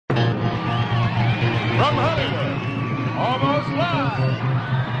Almost live.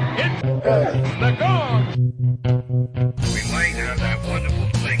 It's the Gong. We might have that wonderful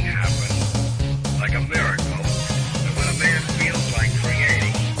thing happen, like a miracle. And when a man feels like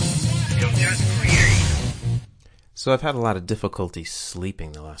creating, he'll just create. So I've had a lot of difficulty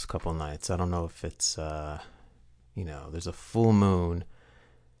sleeping the last couple nights. I don't know if it's, there's a full moon.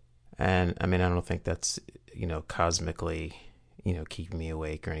 And, I don't think that's, cosmically, keeping me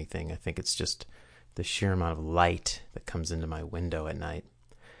awake or anything. I think it's just the sheer amount of light that comes into my window at night.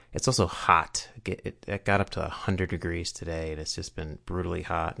 It's also hot. It got up to 100 degrees today, and it's just been brutally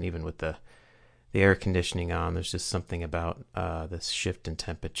hot. And even with the air conditioning on, there's just something about this shift in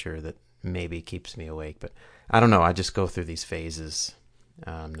temperature that maybe keeps me awake. But I don't know. I just go through these phases,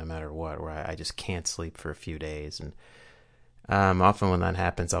 no matter what, where I just can't sleep for a few days. And often when that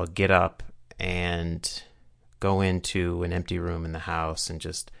happens, I'll get up and go into an empty room in the house and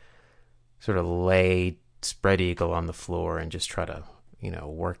just sort of lay spread eagle on the floor and just try to,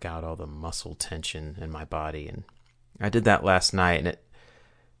 work out all the muscle tension in my body. And I did that last night, and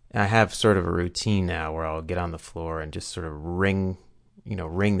I have sort of a routine now where I'll get on the floor and just sort of wring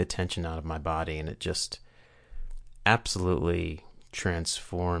the tension out of my body, and it just absolutely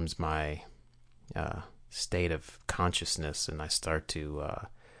transforms my state of consciousness, and I start to,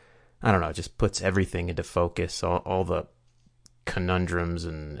 it just puts everything into focus, all the conundrums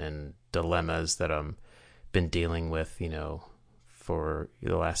and dilemmas that I've been dealing with, for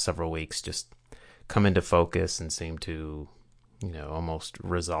the last several weeks just come into focus and seem to, almost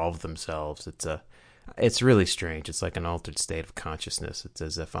resolve themselves. It's really strange. It's like an altered state of consciousness. It's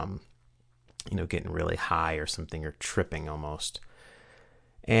as if I'm, getting really high or something, or tripping almost.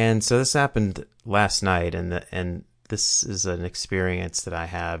 And so this happened last night, and this is an experience that I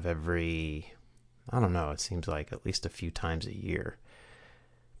have every, it seems like at least a few times a year.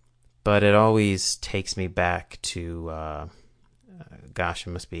 But it always takes me back to, it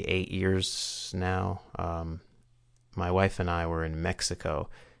must be 8 years now. My wife and I were in Mexico.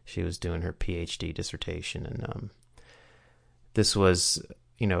 She was doing her PhD dissertation, and this was,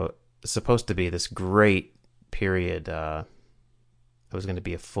 supposed to be this great period. It was going to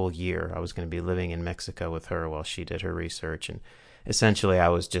be a full year. I was going to be living in Mexico with her while she did her research, and essentially I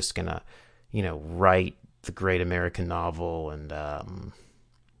was just going to, write the great American novel, and I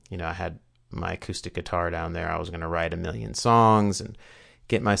had my acoustic guitar down there. I was going to write 1 million songs and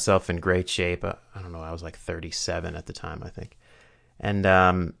get myself in great shape. I don't know, I was like 37 at the time, I think. And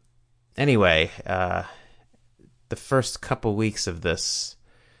anyway, the first couple weeks of this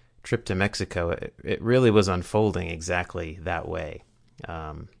trip to Mexico, it really was unfolding exactly that way.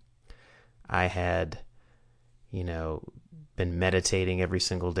 I had, been meditating every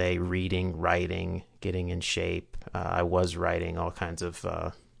single day, reading, writing, getting in shape. I was writing all kinds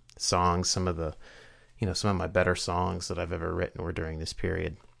of songs. Some of my better songs that I've ever written were during this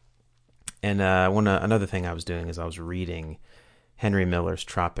period. And another thing I was doing is I was reading Henry Miller's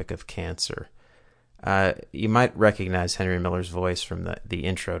Tropic of Cancer. You might recognize Henry Miller's voice from the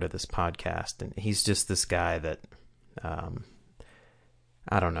intro to this podcast, and he's just this guy that,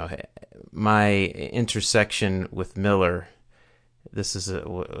 my intersection with Miller, this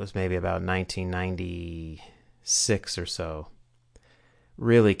was maybe about 1996 or so,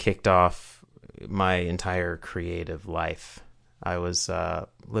 really kicked off my entire creative life. I was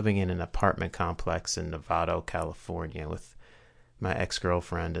living in an apartment complex in Novato, California with my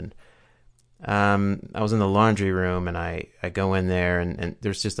ex-girlfriend, and I was in the laundry room, and I go in there, and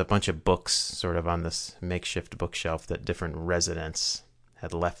there's just a bunch of books sort of on this makeshift bookshelf that different residents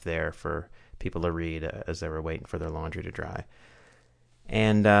had left there for people to read as they were waiting for their laundry to dry.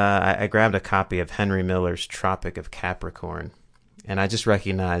 And I grabbed a copy of Henry Miller's Tropic of Capricorn, and I just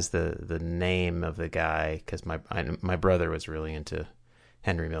recognized the name of the guy because my brother was really into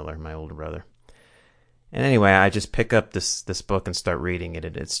Henry Miller, my older brother. And anyway, I just pick up this book and start reading it.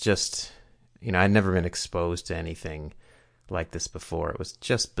 It's just, I'd never been exposed to anything like this before. It was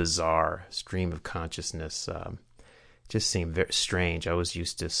just bizarre, stream of consciousness. Just seemed very strange. I was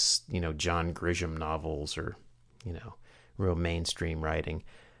used to, John Grisham novels or, real mainstream writing.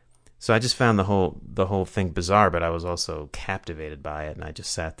 So I just found the whole thing bizarre, but I was also captivated by it, and I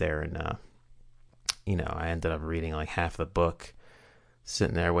just sat there and, I ended up reading like half the book,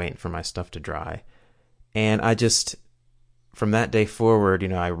 sitting there waiting for my stuff to dry. And I just, from that day forward,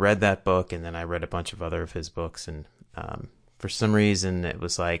 I read that book, and then I read a bunch of other of his books, and for some reason it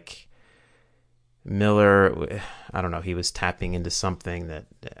was like Miller, I don't know, he was tapping into something that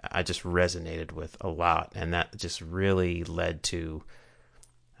I just resonated with a lot, and that just really led to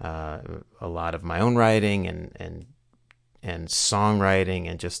a lot of my own writing and songwriting,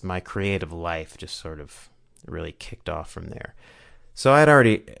 and just my creative life just sort of really kicked off from there. So I'd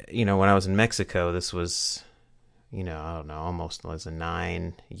already, when I was in Mexico, this was, I don't know, almost was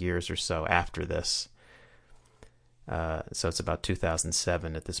 9 years or so after this. So it's about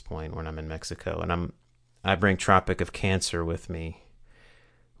 2007 at this point when I'm in Mexico, and I bring Tropic of Cancer with me,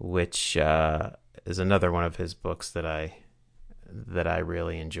 which is another one of his books that I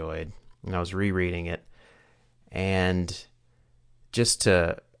really enjoyed. And I was rereading it, and just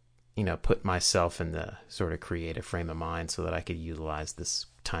to put myself in the sort of creative frame of mind so that I could utilize this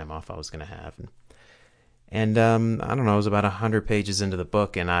time off I was going to have. And I don't know, it was about 100 pages into the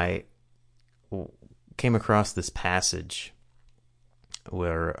book, and I came across this passage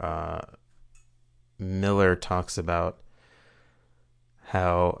where Miller talks about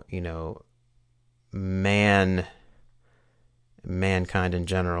how, mankind in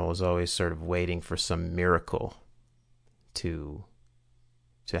general is always sort of waiting for some miracle to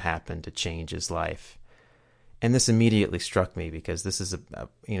happen to change his life. And this immediately struck me because this is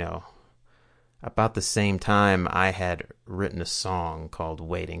about the same time I had written a song called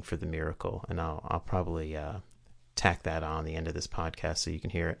Waiting for the Miracle, and I'll probably tack that on the end of this podcast so you can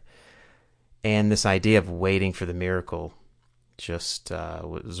hear it. And this idea of waiting for the miracle just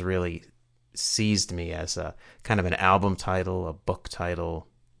was really seized me as a kind of an album title, a book title,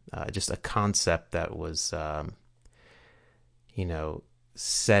 just a concept that was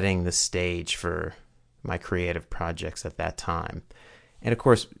setting the stage for my creative projects at that time. And of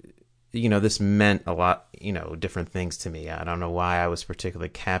course, this meant a lot, different things to me. I don't know why I was particularly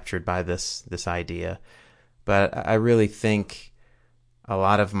captured by this idea, but I really think a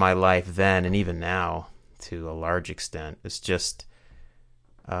lot of my life then, and even now to a large extent, is just,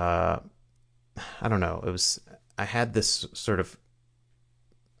 I don't know, I had this sort of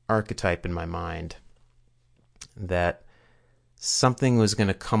archetype in my mind that something was going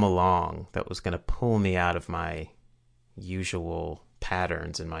to come along that was going to pull me out of my usual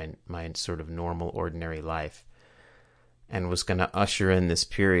patterns in my sort of normal, ordinary life, and was going to usher in this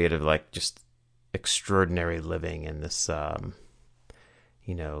period of like just extraordinary living, and this,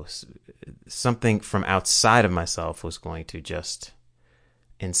 something from outside of myself was going to just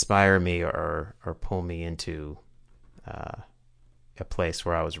inspire me or pull me into a place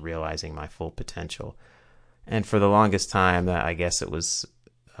where I was realizing my full potential. And for the longest time, I guess it was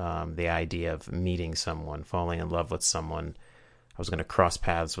the idea of meeting someone, falling in love with someone. I was going to cross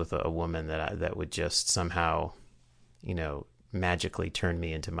paths with a woman that would just somehow, magically turn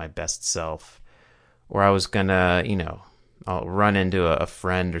me into my best self. Or I was going to, I'll run into a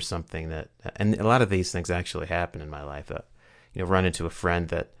friend or something and a lot of these things actually happen in my life. Run into a friend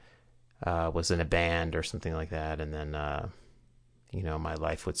that was in a band or something like that, and then my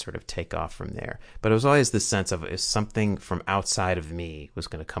life would sort of take off from there. But it was always this sense of if something from outside of me was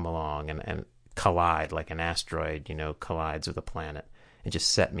going to come along and collide, like an asteroid, collides with a planet, and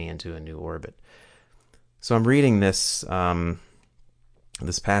just set me into a new orbit. So I'm reading this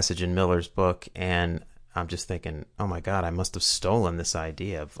this passage in Miller's book, and I'm just thinking, oh my God, I must have stolen this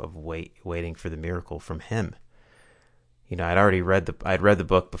idea of waiting for the miracle from him. I'd read the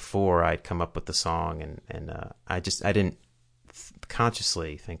book before I'd come up with the song, and I didn't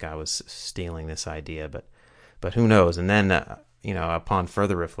consciously think I was stealing this idea, but who knows? And then upon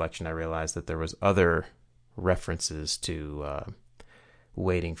further reflection, I realized that there was other references to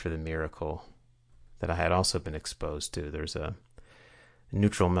waiting for the miracle that I had also been exposed to. There's a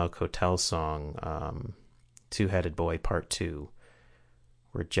Neutral Milk Hotel song, Two-Headed Boy Part 2,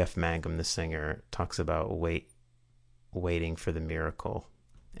 where Jeff Mangum, the singer, talks about waiting for the miracle.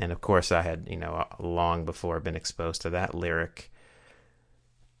 And of course I had, long before been exposed to that lyric,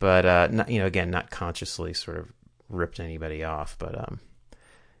 but not, again, not consciously sort of ripped anybody off. But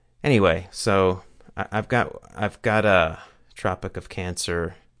anyway, so I've got a Tropic of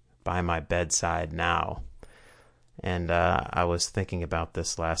Cancer by my bedside now, and I was thinking about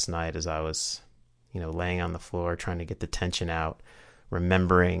this last night as I was, laying on the floor trying to get the tension out,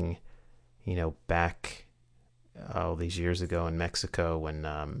 remembering, back all these years ago in Mexico when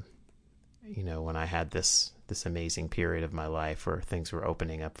when I had this amazing period of my life where things were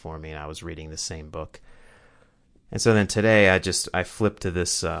opening up for me, and I was reading the same book. And so then today I flipped to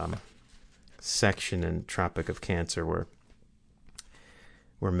this section in Tropic of Cancer where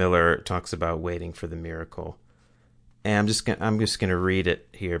Miller talks about waiting for the miracle. And I'm just gonna read it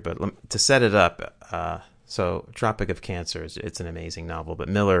here, but to set it up, so Tropic of Cancer it's an amazing novel, but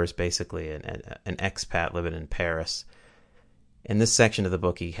Miller is basically an expat living in Paris. In this section of the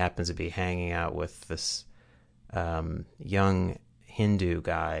book, he happens to be hanging out with this young Hindu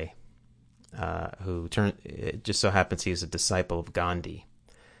guy who it just so happens he's a disciple of Gandhi.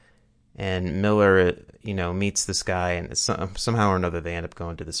 And Miller, meets this guy, and somehow or another they end up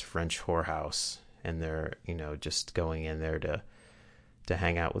going to this French whorehouse, and they're, just going in there to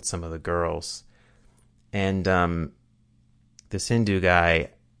hang out with some of the girls. And this Hindu guy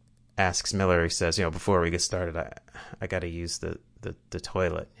asks Miller, he says, before we get started, I got to use the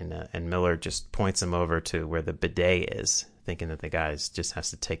toilet. And Miller just points him over to where the bidet is, thinking that the guy just has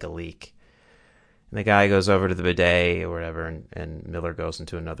to take a leak. And the guy goes over to the bidet or whatever, and Miller goes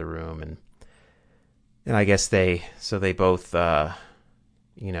into another room. And I guess they both,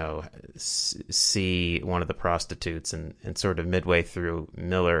 see one of the prostitutes, and sort of midway through,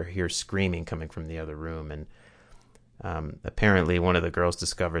 Miller hears screaming coming from the other room. And apparently one of the girls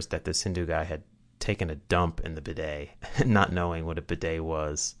discovers that this Hindu guy had taken a dump in the bidet, not knowing what a bidet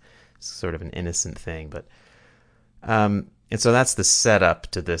was. It's sort of an innocent thing, but... and so that's the setup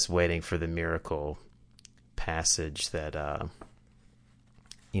to this Waiting for the Miracle passage that,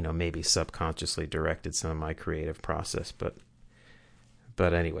 maybe subconsciously directed some of my creative process. But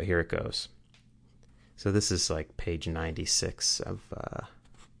anyway, here it goes. So this is like page 96 of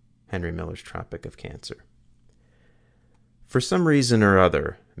Henry Miller's Tropic of Cancer. For some reason or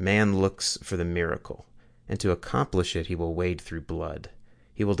other, man looks for the miracle, and to accomplish it he will wade through blood.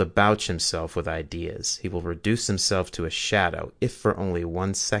 He will debauch himself with ideas. He will reduce himself to a shadow, if for only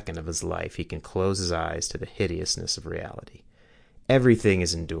 1 second of his life he can close his eyes to the hideousness of reality. Everything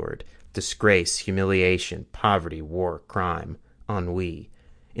is endured: disgrace, humiliation, poverty, war, crime, ennui,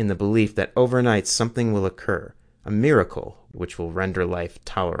 in the belief that overnight something will occur, a miracle which will render life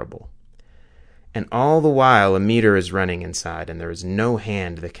tolerable. And all the while a meter is running inside, and there is no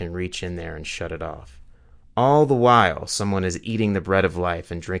hand that can reach in there and shut it off. All the while, someone is eating the bread of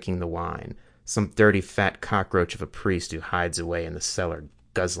life and drinking the wine, some dirty fat cockroach of a priest who hides away in the cellar,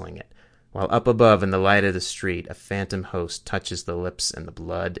 guzzling it, while up above in the light of the street a phantom host touches the lips and the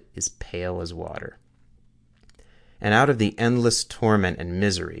blood is pale as water. And out of the endless torment and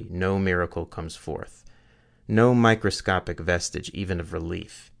misery no miracle comes forth, no microscopic vestige even of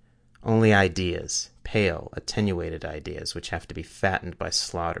relief, only ideas, pale, attenuated ideas which have to be fattened by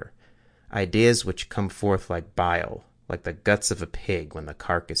slaughter, ideas which come forth like bile, like the guts of a pig when the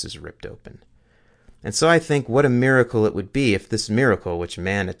carcass is ripped open. And so I think what a miracle it would be if this miracle, which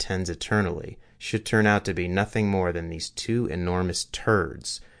man attends eternally, should turn out to be nothing more than these 2 enormous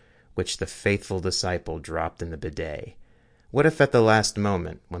turds which the faithful disciple dropped in the bidet. What if at the last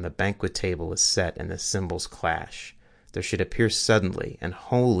moment, when the banquet table is set and the cymbals clash, there should appear suddenly and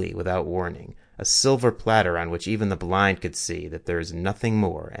wholly without warning a silver platter on which even the blind could see that there is nothing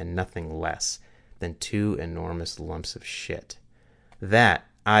more and nothing less than 2 enormous lumps of shit. That,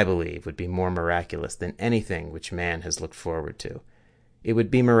 I believe, would be more miraculous than anything which man has looked forward to. It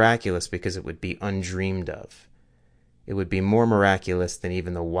would be miraculous because it would be undreamed of. It would be more miraculous than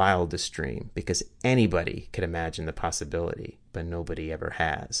even the wildest dream, because anybody could imagine the possibility, but nobody ever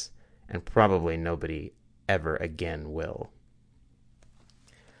has, and probably nobody ever again will.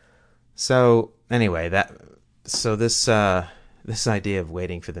 So anyway, this idea of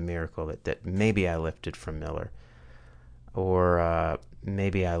waiting for the miracle that maybe I lifted from Miller, or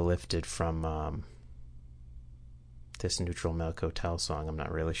maybe I lifted from this Neutral Milk Hotel song. I'm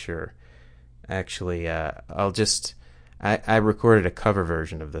not really sure. Actually, I recorded a cover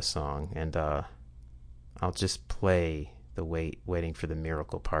version of this song, and I'll just play the waiting for the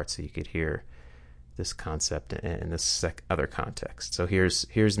miracle part so you could hear this concept in this other context. So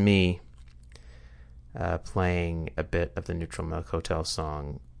here's me playing a bit of the Neutral Milk Hotel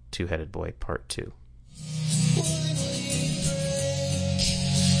song, Two-Headed Boy Part 2.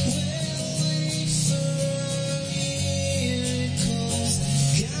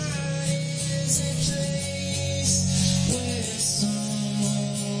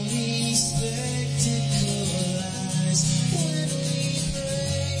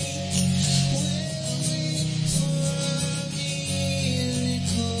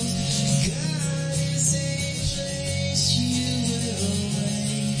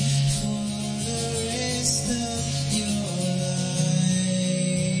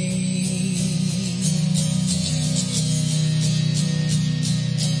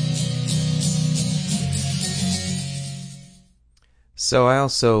 So I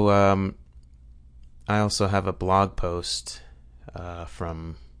also have a blog post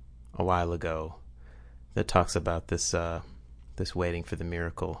from a while ago that talks about this waiting for the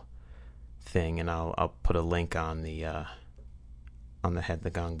miracle thing, and I'll put a link on the Head the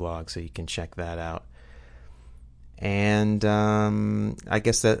Gong blog so you can check that out. And I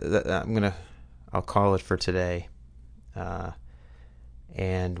guess that I'll call it for today.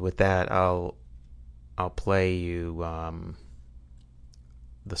 And with that, I'll play you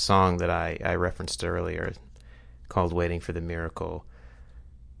the song that I referenced earlier, called "Waiting for the Miracle."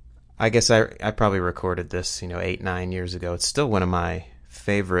 I guess I probably recorded this 8-9 years ago. It's still one of my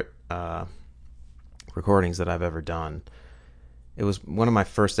favorite recordings that I've ever done. It was one of my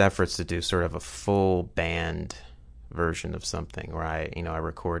first efforts to do sort of a full band version of something where I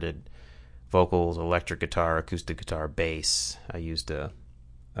recorded vocals, electric guitar, acoustic guitar, bass. I used a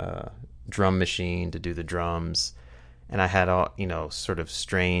drum machine to do the drums, and I had all sort of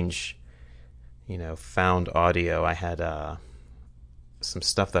strange found audio. I had some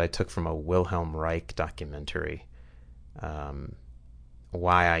stuff that I took from a Wilhelm Reich documentary.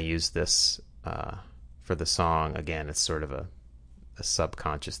 Why I use this for the song, again, it's sort of a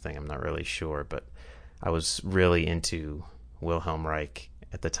subconscious thing. I'm not really sure, but I was really into Wilhelm Reich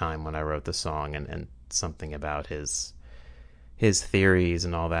at the time when I wrote the song, and something about his theories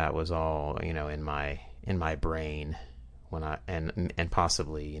and all that was all in my brain when and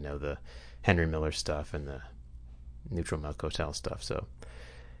possibly the Henry Miller stuff and the Neutral Milk Hotel stuff. So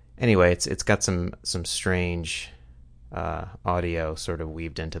anyway, it's got some strange audio sort of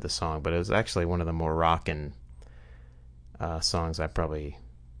weaved into the song, but it was actually one of the more rockin' songs I probably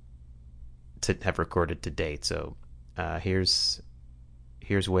have recorded to date. So here's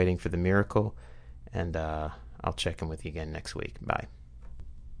Waiting for the Miracle, and I'll check in with you again next week. Bye.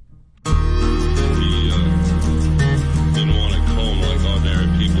 We didn't want to comb like ordinary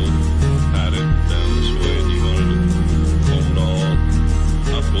people had it down this way. He wanted to comb it all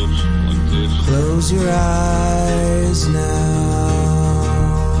upwards like this. Close your eyes now.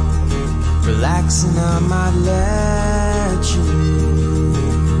 Relaxing, I might let you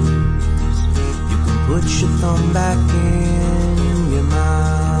loose. You can put your thumb back in your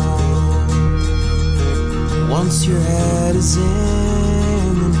mouth. Once your head is in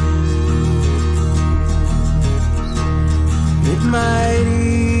the news, it might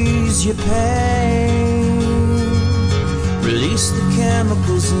ease your pain, release the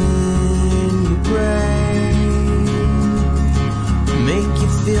chemicals in your brain, make you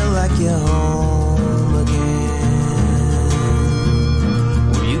feel like you're home again,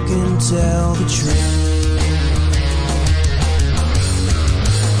 where you can tell the truth.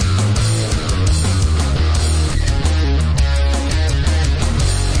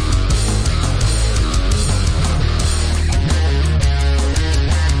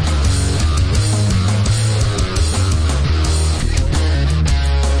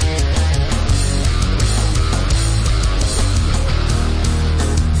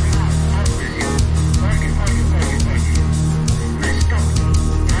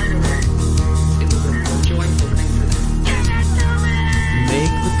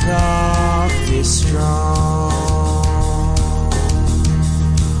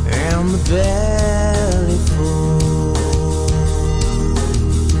 Belly full,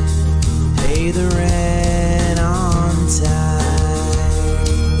 pay the rent.